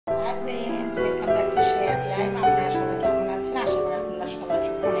Hi friends, welcome back to Shreya's life. আপনারা সবাই কেমন আছেন? আশা করি আপনারা সবাই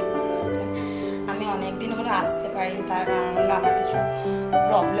অনেক ভালো আছেন। আমি অনেক দিন হলো আসতে পারিনি, তার কারণ হলো আমার কিছু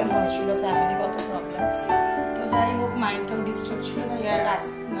প্রবলেম হয়েছিল, ফ্যামিলিগত প্রবলেম। তো যাই হোক, মাইন্ডটাও ডিস্টার্ব ছিল, তাই আর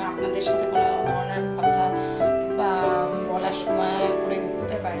আপনাদের সাথে কোনো ধরনের কথা বা বলার সময় করে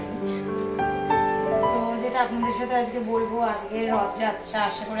উঠতে পারিনি। তো যেটা আপনাদের সাথে আজকে বলবো, আজকে রথযাত্রা,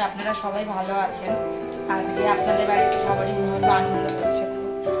 আশা করি আপনারা সবাই ভালো আছেন। আজকে আপনাদের বাড়িতে সবারই হয়তো আনন্দ করছে।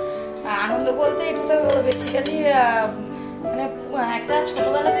 আনন্দ বলতে এটা তো বেসিক্যালি মানে একটা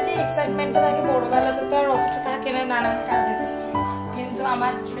ছোটবেলাতে যে এক্সাইটমেন্টটা থাকে, বড়োবেলাতে তো আর অতটা থাকে না নানান কাজে। কিন্তু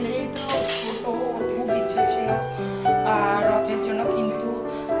আমার ছেলেই তো ছোট, খুব ইচ্ছে ছিল রথের জন্য, কিন্তু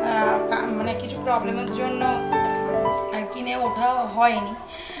মানে কিছু প্রবলেমের জন্য আর কিনে ওঠা হয়নি।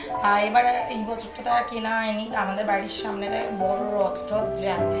 এবার এই বছরটা তার কেনা হয়নি। আমাদের বাড়ির সামনে বড় রথ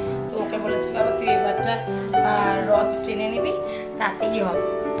যায়, তো ওকে বলেছি, বাবা তুই এবারটা রথ টেনে নিবি, তাতেই হবে।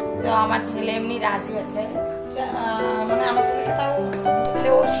 তো আমার ছেলে এমনি রাজি আছে, মানে আমার ছেলেকে তাও বললে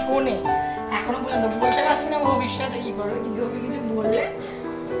ও শোনে। এখনো পর্যন্ত বলতে পারছি না ভবিষ্যতে কী করবে, কিন্তু ওকে কিছু বললে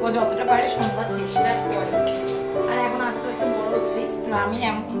ও যতটা পারে শুনবার চেষ্টা করে। আর এখন আস্তে আস্তে বড় হচ্ছি, আমি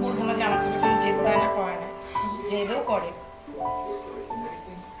এমন বলবো না যে আমার ছেলে কোনো জেদ পায় না, করে না, জেদও করে।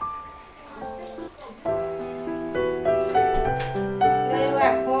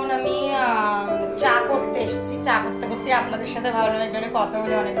 এখন আমি চা করতে এসেছি, চা করতে করতে আপনাদের সাথে ভালো একটা কথা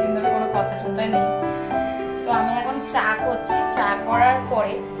বলে, অনেকদিন ধরে কোনো কথা টথা নেই। তো আমি এখন চা করছি, চা করার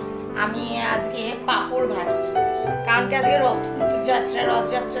পরে আমি আজকে পাঁপড় ভাজবো, কারণ কি আজকে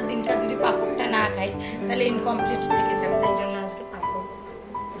রথযাত্রার দিনটা যদি পাঁপড়টা না খাই তাহলে ইনকমপ্লিট থেকে যাবে, তাই জন্য আজকে পাঁপড়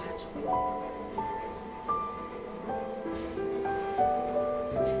ভাজবো।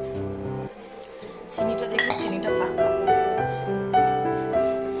 চিনিটা দেখো, চিনিটা ফাঁকা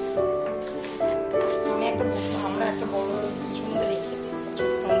আমরা একটা বড় কিছুর মধ্যে রেখে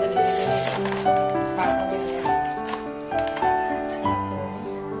ছোট্ট মধ্যে রেখে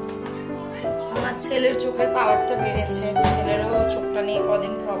আমার ছেলের চোখের পাওয়ারটা বেড়েছে, ছেলেরও চোখটা নিয়ে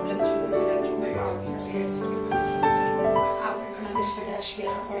কদিন প্রবলেম ছিল, ছেলের চোখের পাওয়ারটা বেড়েছে, আপনাদের সাথে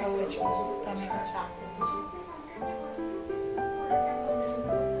শেয়ার করা হয়েছিল। তো আমি এখন চা করছি।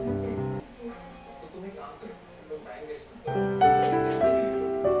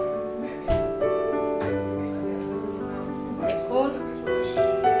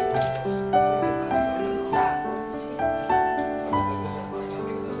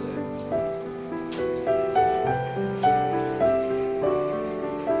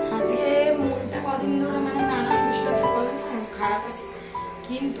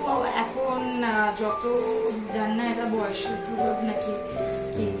 কিন্তু এখন যত জান না, এটা বয়সের প্রভাব নাকি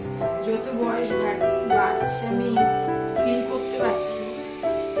কি, যত বয়স বাড়ছে আমি ফিল করতে পারছি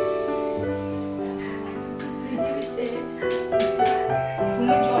পৃথিবীতে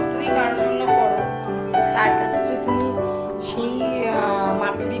তুমি যতই কারোর জন্য করো, তার কাছে যে তুমি সেই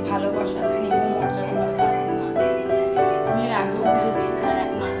মাপেরই ভালোবাসা, স্নেহ, মর্যাদা পাবে তা না। আমি এর আগেও বুঝেছি, আর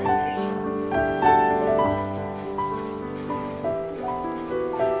এখন আগে বুঝছি।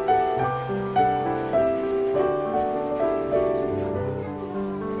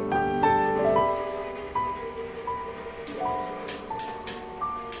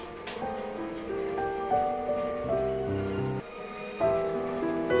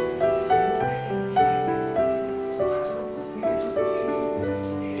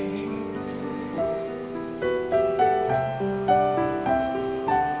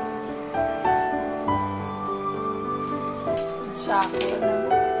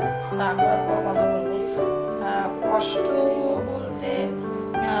 চা করার পর কথা বলবো। কষ্ট বলতে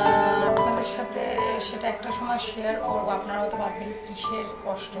আপনাদের সাথে সেটা একটা সময় শেয়ার করবো, আপনারা হয়তো ভাববেন কিসের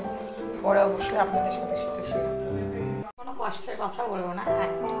কষ্ট, পরে অবশ্যই আপনাদের সাথে সেটা শেয়ার করবো। কোনো কষ্টের কথা বলবো না,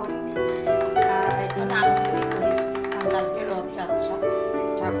 এখন এখানে আনন্দই করি। আমরা আজকে রথযাত্রা,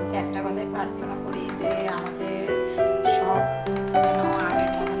 ঠাকুরকে একটা কথাই প্রার্থনা করি যে আমাদের সব যেন আগের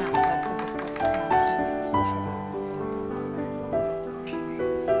মতন আস্তে আস্তে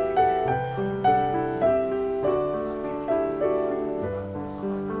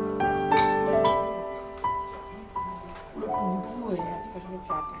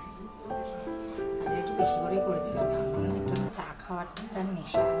চাটা আজকে একটু বেশি করেই করেছিলাম। একটু চা খাওয়ার একটা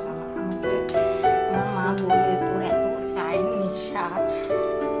নেশা আছে আমাকে আমার মা বলে, তোর এত চায়ের নেশা।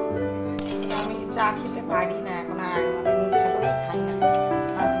 আমি চা খেতে পারি না এখন, আর আগের মতো ইচ্ছা করেই খাই না।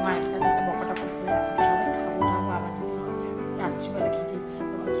 মায়ের কাছে বকাটা করতে যাচ্ছে, সবাই খাবো আবার যদি রাত্রিবেলা খেতে ইচ্ছা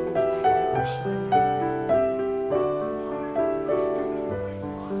করেছিল বসে।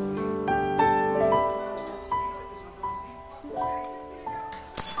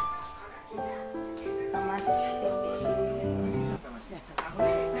 আমার ছেলে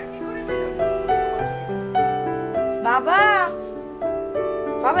বাবা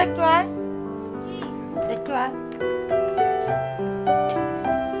বাবা একটু আয়, একটু আয়।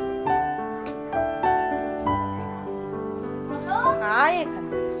 আয় এখানে,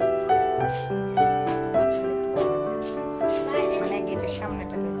 মানে গেটের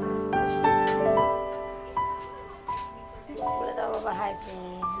সামনেটা বলে দাও বাবা। Hi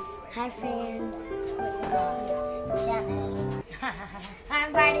friends, hi friends, channel আমি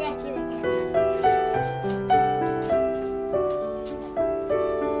বাড়ি যাচ্ছি দেখে।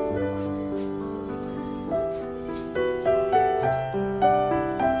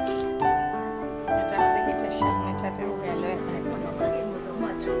 এটা আমাদের গেটের সামনেটাতে গেল।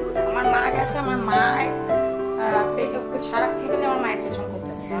 আমার মা গেছে, আমার মা সারাক্ষণ গেলে আমার মায়ের পেছন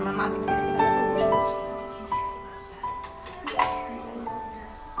করতে থাকে। আমার মাঝে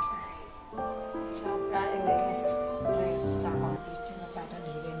প্রায় হয়ে গেছে, চা খাওয়া চাটা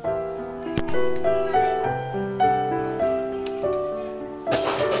ঢেলে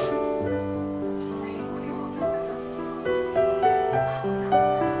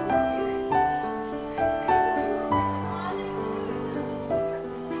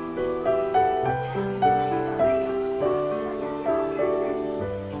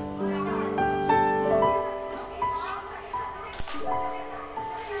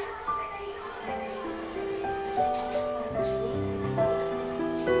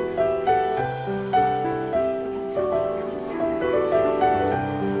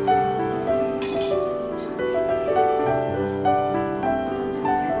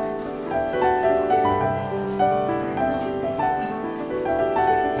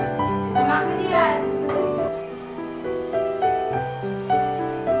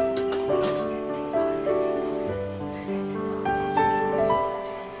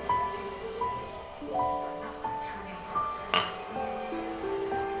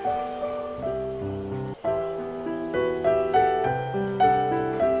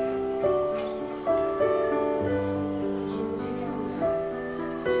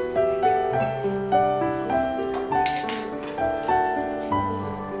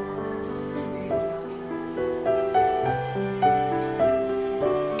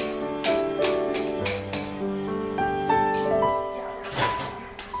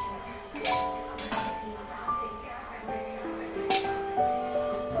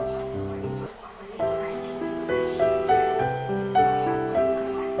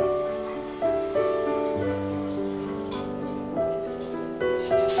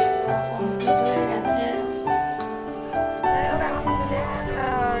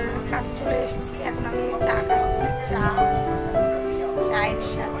চলে এসেছি। এখন আমি চা খাচ্ছি, চায়ের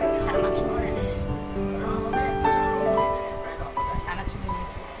সাথে চানাচুর নিয়েছি। চানাচুর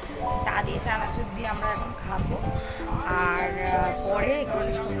নিয়েছি, চা দিয়ে চানাচুর দিয়ে আমরা এখন খাবো। আর পরে একটু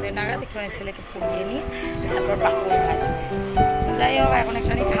সন্ধ্যে নাগাদ একটু ছেলেকে পড়িয়ে নিয়ে তারপর পাপড় ভাজবো। যাই হোক, এখন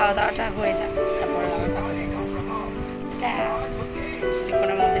একটুখানি খাওয়া দাওয়াটা হয়ে যাবে, তারপরে আবার কথা বলছি। এটা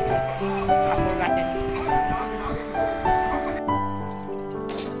জীবনের মধ্যে পড়ছি, পাপড় ভাজে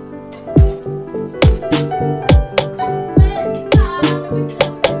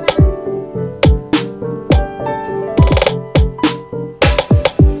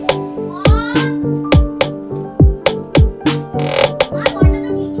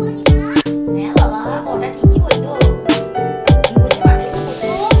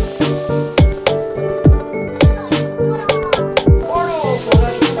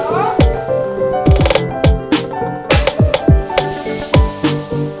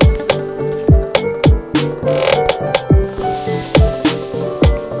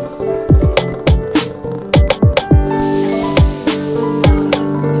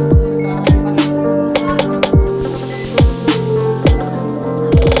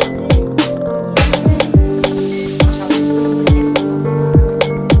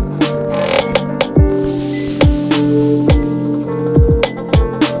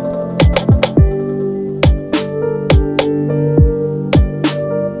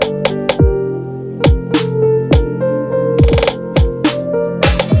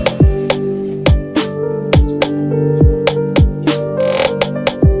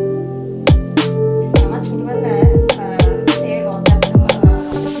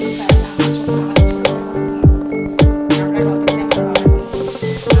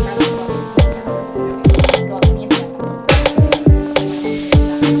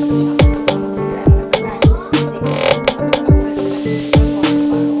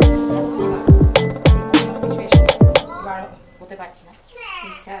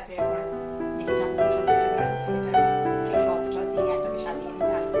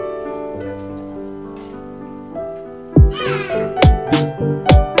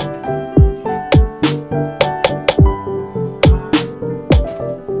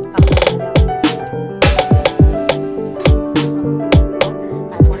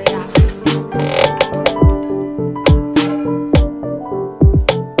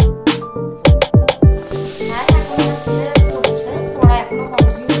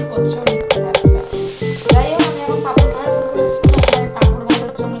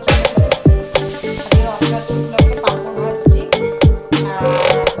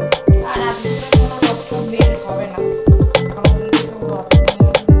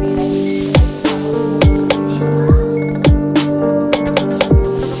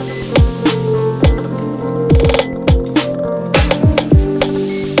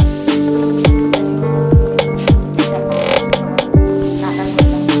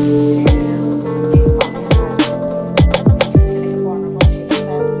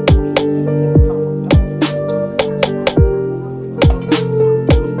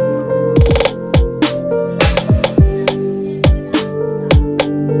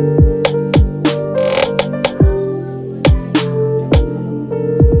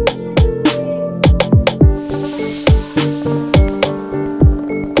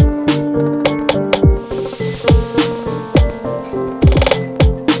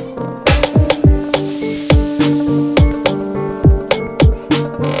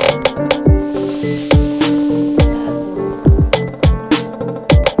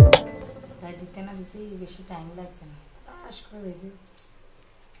দিতে না দিতেই বেশি টাইম লাগছে না, আশ করে বেজে যাচ্ছে।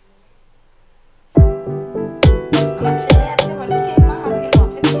 আমার ছেলে আজকে বলে কি মা আজকে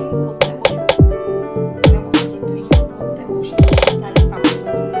রথের দিন পড়তে বসবো, আমি বলছি তুই চল পড়তে বসে তাহলে পাপড়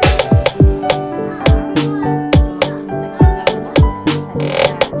ভাজবো।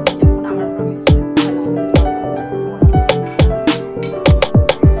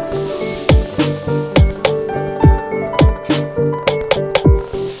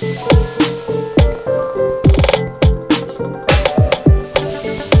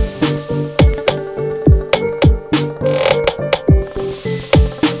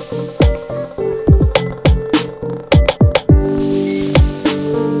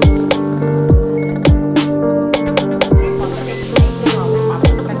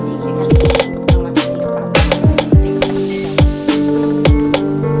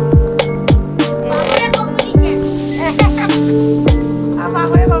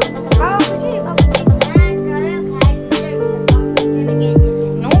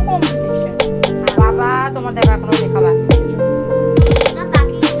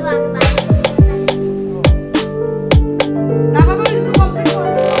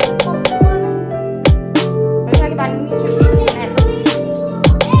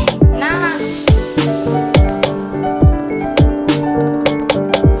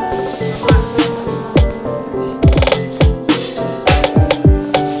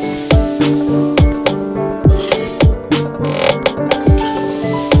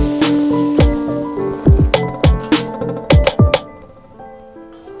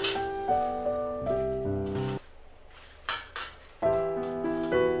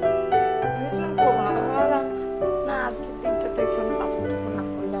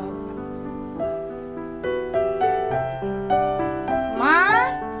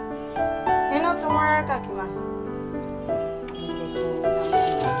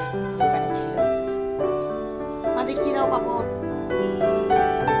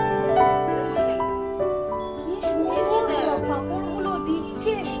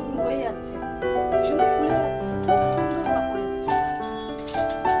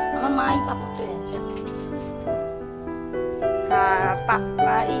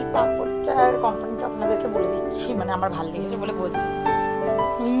 এই পাপড়টার কোম্পানিটা আপনাদেরকে বলে দিচ্ছি, মানে আমার ভালো লেগেছে বলে বলছি।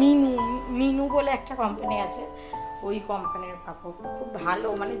 মিনু বলে একটা কোম্পানি আছে, ওই কোম্পানির পাপড় খুব ভালো,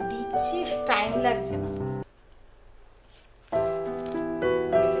 মানে দিচ্ছি টাইম লাগছে না।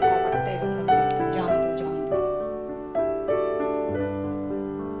 কভারটা এরকম দেখতে জাম্বো জাম্বো,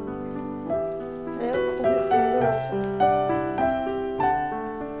 খুবই সুন্দর আছে।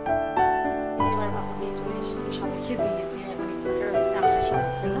 এবার পাপড় দিয়ে চলে এসেছি, সবাইকে দিয়েছি, এখন একটু রয়েছে আমাদের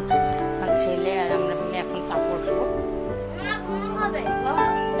সবার জন্য। আর ছেলে আর আমরা মিলে এখন পাপড় খাবো।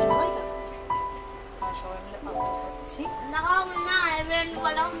 সবাই মিলে পাপড় খাচ্ছি।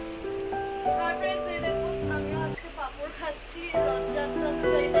 আমিও আজকে পাপড় খাচ্ছি, রথযাত্রাতে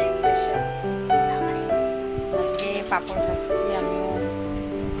তো এটাই স্পেশাল। আজকে পাপড় খাচ্ছি আমিও।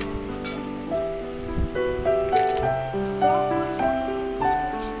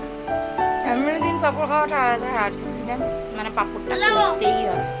 এমনি দিন পাপড় খাওয়াটা আলাদা, আর আজকের দিনে মানে পাপড়টা করতেই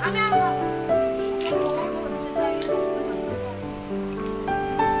হবে।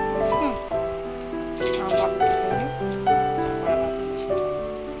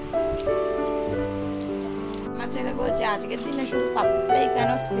 ছেলে বলছে আজকের দিনে শুধু পাপড়টাই কেন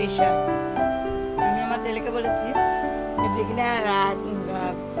স্পেশাল। আমি আমার ছেলেকে বলেছি যে কিনা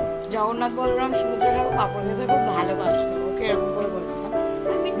জগন্নাথ বলরাম সুভদ্রা পাপড় খেতে খুব ভালোবাসতো, ওকে এরকম করে বলছিলাম।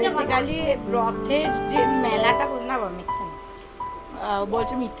 বেসিক্যালি রথের যে মেলাটা না, মিথ্যা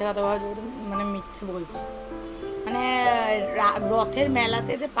বলছে, মিথ্যে কথা বলছে, মানে মিথ্যে বলছে, মানে রথের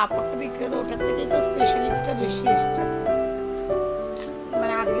মেলাতে যে পাপড়টা বিক্রি হতো ওটার থেকেই তো স্পেশালিটিটা বেশি এসছে।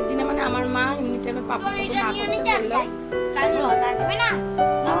 মানে আজকের দিনে মানে আমার মা এমনি টাইমে পাপড় না করতে বললো, না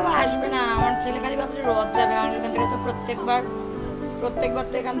বাবা আসবে না, আমার ছেলে খালি ভাবছে রথ যাবে, কারণ এখান থেকে তো প্রত্যেকবার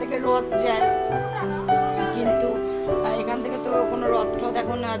তো এখান থেকে রথ যায়, কিন্তু এখান থেকে তো কোনো রথ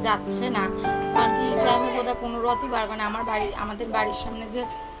এখন যাচ্ছে না, কারণ কি এই টাইমে বোধহয় কোনো রথই বার করে না। আমাদের বাড়ির সামনে যে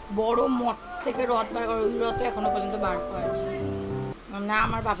বড় মঠ থেকে রথ বার করে, ওই রথে এখনো পর্যন্ত বার করেনি, না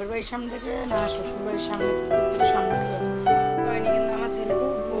আমার বাপের বাড়ির সামনে থেকে, না শ্বশুর বাড়ির সামনে হয়নি। কিন্তু আমার ছেলে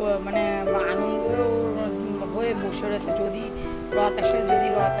খুব মানে আনন্দ হয়ে বসে রয়েছে, যদি রথ আসে।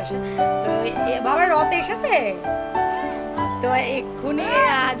 তো বাবা রথ এসেছে, তো এক্ষুনি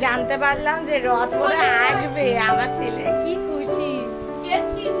জানতে পারলাম যে রথ বোধহয় আসবে। আমার ছেলে কি খুশি,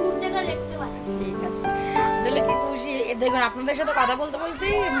 ঠিক আছে ছেলে কি খুশি। দেখুন আপনাদের সাথে কথা বলতে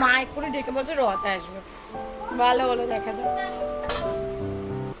বলতেই মা এক্ষুনি ডেকে বলছে রথ আসবে, ভালো হলো, দেখা যাক।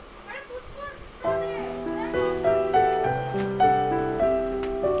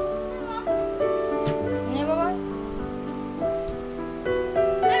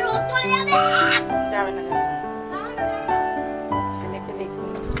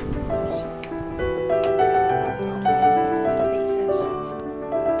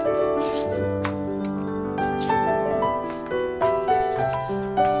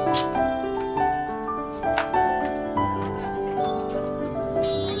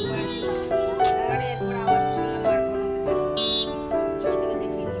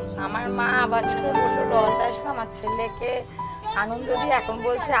 আমার মা আওয়াজ পেয়ে বললো রথ আসবে, আমার ছেলেকে আনন্দ দিয়ে এখন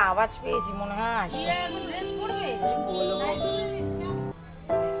বলছে আওয়াজ পেয়েছি, মনে হয় আসবে। বলবো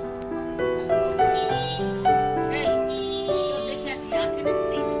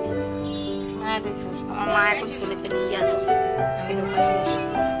হ্যাঁ দেখো আমার মা এখন ছেলেকে নিয়ে যাচ্ছে, আমি দোকানে বসে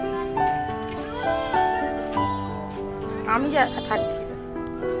আমি যা থাকছি তো।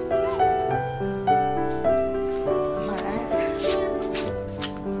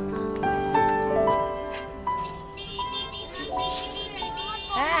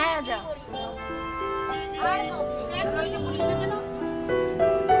 হ্যাঁ হ্যাঁ যা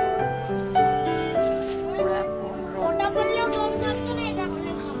ওটা করলেও কম থাকতো না, এটা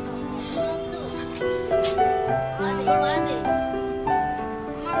করলে কম থাকতো।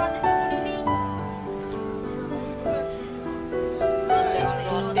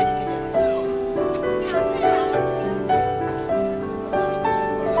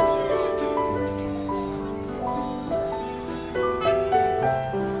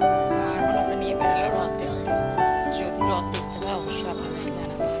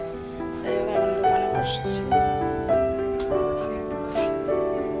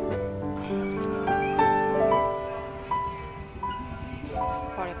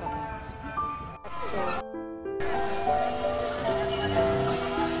 পরে কথা হচ্ছে।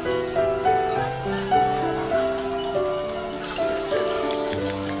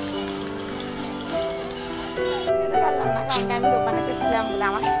 আমি দোকানেতে ছিলাম বলে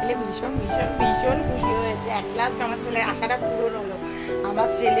আমার ছেলে ভীষণ ভীষণ ভীষণ খুশি হয়েছে। অ্যাটলাস্ট আমার ছেলের আশাটা পূরণ হলো। আমার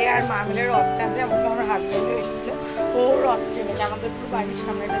ছেলে আর মা মিলে রথ টানছে, এমনকি আমার হাজব্যান্ডও এসেছিলো, ও রথ টেনেছে, আমাদের পুরো বাড়ির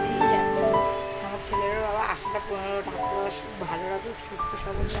সামনেটা দিয়েই যাচ্ছিল। আমার ছেলেরও বাবা আশাটা পূরণ হলো, ঠাকুর ভালো রাখুক, সুস্থ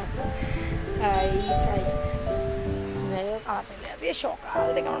সবল রাখুক, এই চাই। যাই হোক আমার ছেলে আজকে সকাল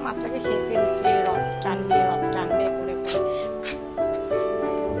থেকে আমার মাথাটাকে খেয়ে ফেলছে, রথ টানবে করে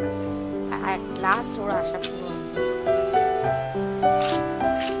অ্যাটলাস্ট ওর আশা পূরণ।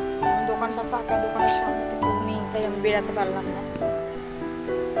 দোকানটা ফাঁকা, দোকানের সামনে থেকে কেউ নেই, তাই আমি বেরাতে পারলাম না।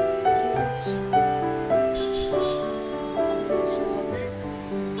 ঠিক আছে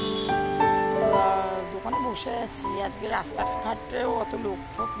দোকানে বসে আছি, আজকে রাস্তাঘাটেও অত লোক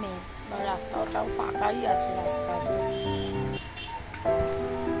ঠোক নেই, রাস্তাটাও ফাঁকাই আছে, রাস্তা আছে।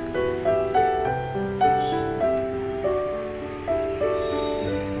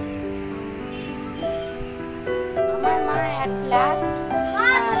 আমার মা অ্যাটলাস্ট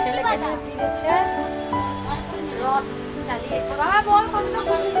ছেলেকে নিয়ে ফিরেছে, রথ চালিয়েছে। বাবা বল কতটা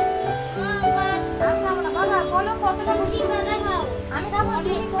খুশি? বাবা বলো কতটা খুশি? আমি খাবো,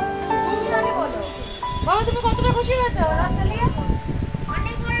 তুমি আগে বলো। বাবা তুমি কতটা খুশি হয়েছো রথ চালিয়ে?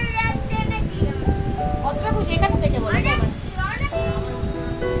 অনেক বড় রথ টেনেছি। কতটা খুশি এখানে থেকে বলো।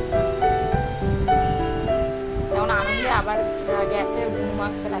 এখন আনন্দে আবার গেছে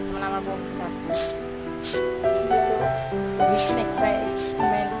ঘুমাতে লাগছে, মানে আমার বন্ধু লাগছে, ভীষণ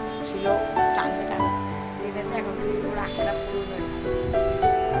এক্সাইটমেন্ট ছিল, টানতে লেগেছে। এখন ওর আশাটা পুরো হয়েছে,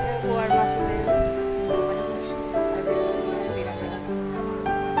 ও আর মা চলে দোকানে বসে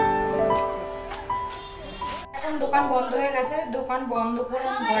এখন দোকান বন্ধ হয়ে গেছে। দোকান বন্ধ করে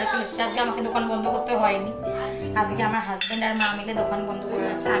আমি ঘরে চলে এসেছি। আজকে আমাকে দোকান বন্ধ করতে হয়নি, আজকে আমার হাজব্যান্ড আর মা মিলে দোকান বন্ধ করে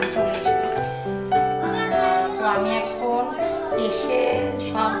গেছে, আমি চলে এসেছি। তো আমি এখন এসে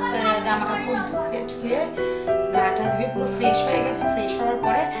সব জামা কাপড় ধুয়ে গাটা ধুয়ে পুরো ফ্রেশ হয়ে গেছে। ফ্রেশ হওয়ার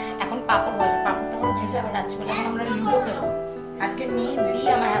পরে এখন পাঁপড় ভাজবো, পাঁপড়টা করে ভেজে আবার রাত্রিবেলা এখন আমরা লুডো খেলবো। আজকে মেয়ে বি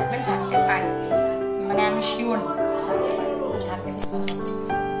আমার হাজব্যান্ড থাকতে পারে, মানে আমি শিওর না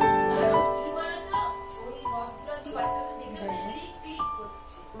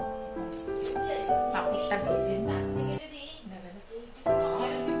পাঁপড়টা ভেজে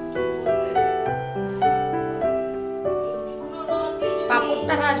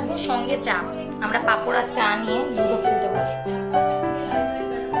পাঁপড়টা ভাজবো, সঙ্গে চা। আমরা পাঁপড় আর চা নিয়ে লুডো খেলতে বসবো।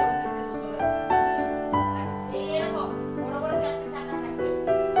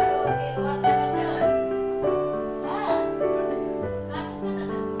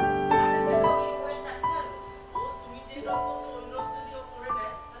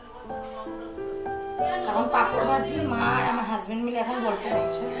 এখন পাঁপড় ভাজি, মা আর আমার হাজবেন্ড মিলে এখন গল্প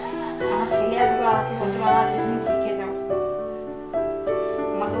করছে। আমার ছেলে আজকে বাবাকে বলছে বাবা আজকে তুমি থেকে যাও,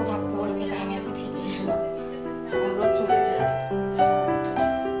 আমাকেও থাকতে বলেছে, তাই আমি আজকে থেকে গেলাম, ওরা চলে যায়।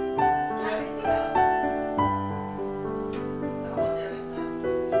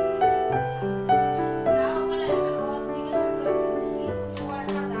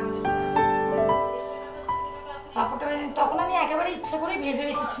 পাঁপড়টা তখন আমি একেবারে ইচ্ছা করে ভেজে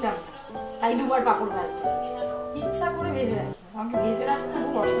রেখেছিলাম, তাই দুবার পাঁপড় ভাজতে ইচ্ছা করে ভেজে রাখি, আমাকে ভেজে রাখতে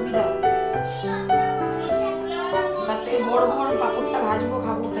খুব অসুবিধা হয়। তার থেকে বড় বড় পাঁপড়টা ভাজবো,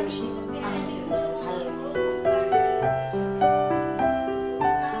 খাবো, বেশি আনন্দ ভালো লাগে।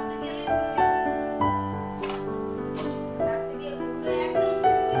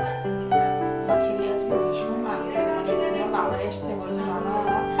 আমার ছেলে আজকে ভীষণ আনন্দ, মানে বাবা এসছে বলছে মামা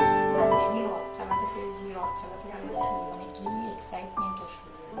আজকে আমি রথ চালাতে পেরেছি, রথ চালাতে পেরেছি, মানে কি এক্সাইটমেন্ট ও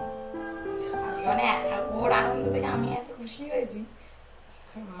শুরু আজকে, মানে ওর আনন্দ থেকে আমি এত খুশি হয়েছি,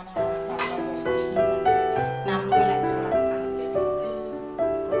 মানে আমার বাবা হাসি পাচ্ছে না বলে লাগছে ওর আনন্দে।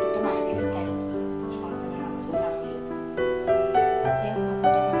 প্রত্যেকটা মায়েরই তাই, সন্তানের আনন্দে আনন্দ।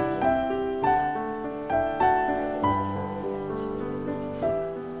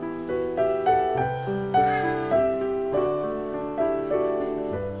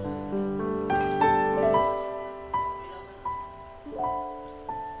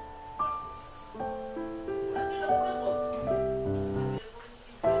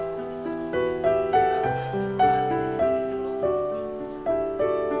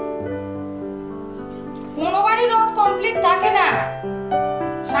 রথ কমপ্লিট থাকে না,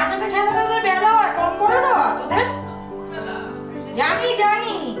 সাজাতে সাজাতে ওদের বেলা হয়, কম বড় রথ ওদের, জানি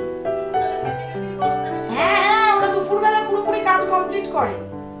জানি। হ্যাঁ হ্যাঁ, ওরা দুপুর বেলা পুরোপুরি কাজ কমপ্লিট করে,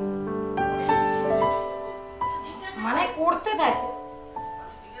 মানে করতে থাকে।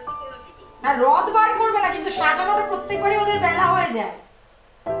 আর রথ বার করবে না, কিন্তু সাজানোটা প্রত্যেকবারই ওদের বেলা হয়ে যায়।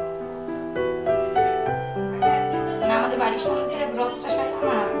 না আমাদের বাড়ির সামনে যে রথটা সাজা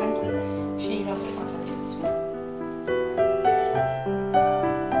আমার হাজবেন্ড সেই রথের কথা বলছে।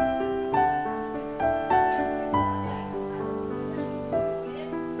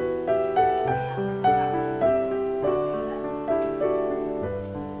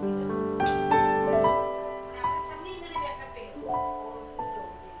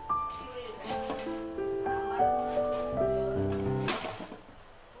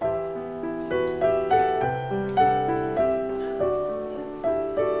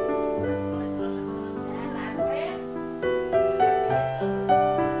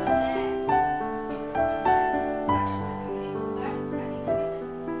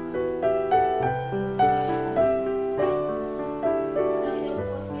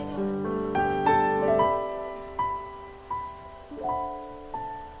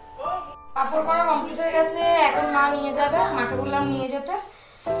 পাপড় করা কমপ্লিট হয়ে গেছে, এখন মা নিয়ে যাবে, মাকে বললাম নিয়ে যেতে।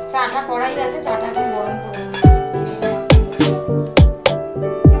 চাটা করাই আছে, চাটা এখন গরম করে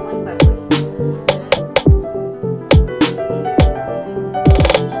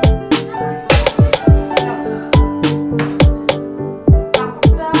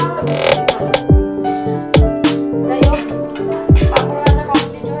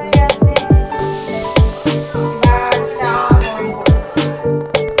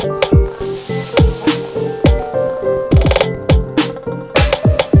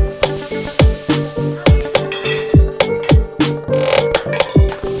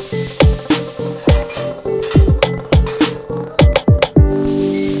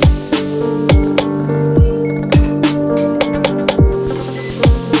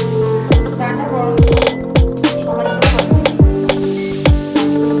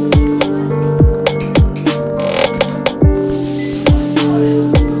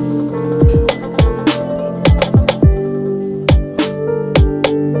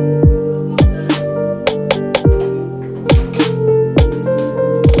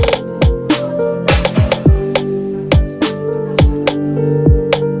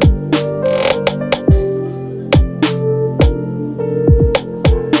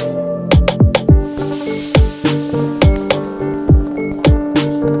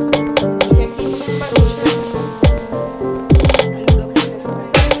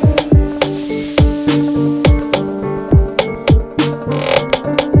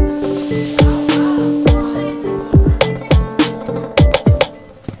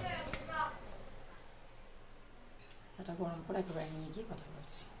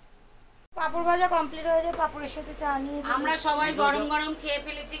পাপড় ভাজা কমপ্লিট হয়ে যায়, পাপড়ের সাথে চা নিয়ে আমরা সবাই গরম গরম খেয়ে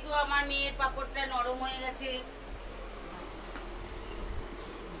ফেলেছি গো। আমার মেয়ের পাপড়টা নরম হয়ে গেছে,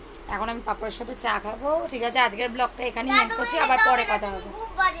 এখন আমি পাপড়ের সাথে চা খাবো। ঠিক আছে, আজকের ব্লগটা এখানেই এন্ড করছি, আবার পরে কথা হবে। খুব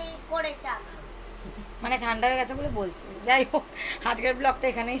বাজে করে চা, মানে ঠান্ডা হয়ে গেছে বলে বলছি। যাই হোক, আজকের ব্লগটা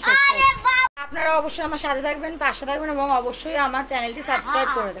এখানেই শেষ করছি। আপনারা অবশ্যই আমার সাথে থাকবেন, পাশে থাকবেন এবং অবশ্যই আমার চ্যানেলটি সাবস্ক্রাইব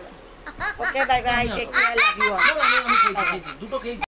করে দেবেন। ওকে, bye bye, take care, love you all.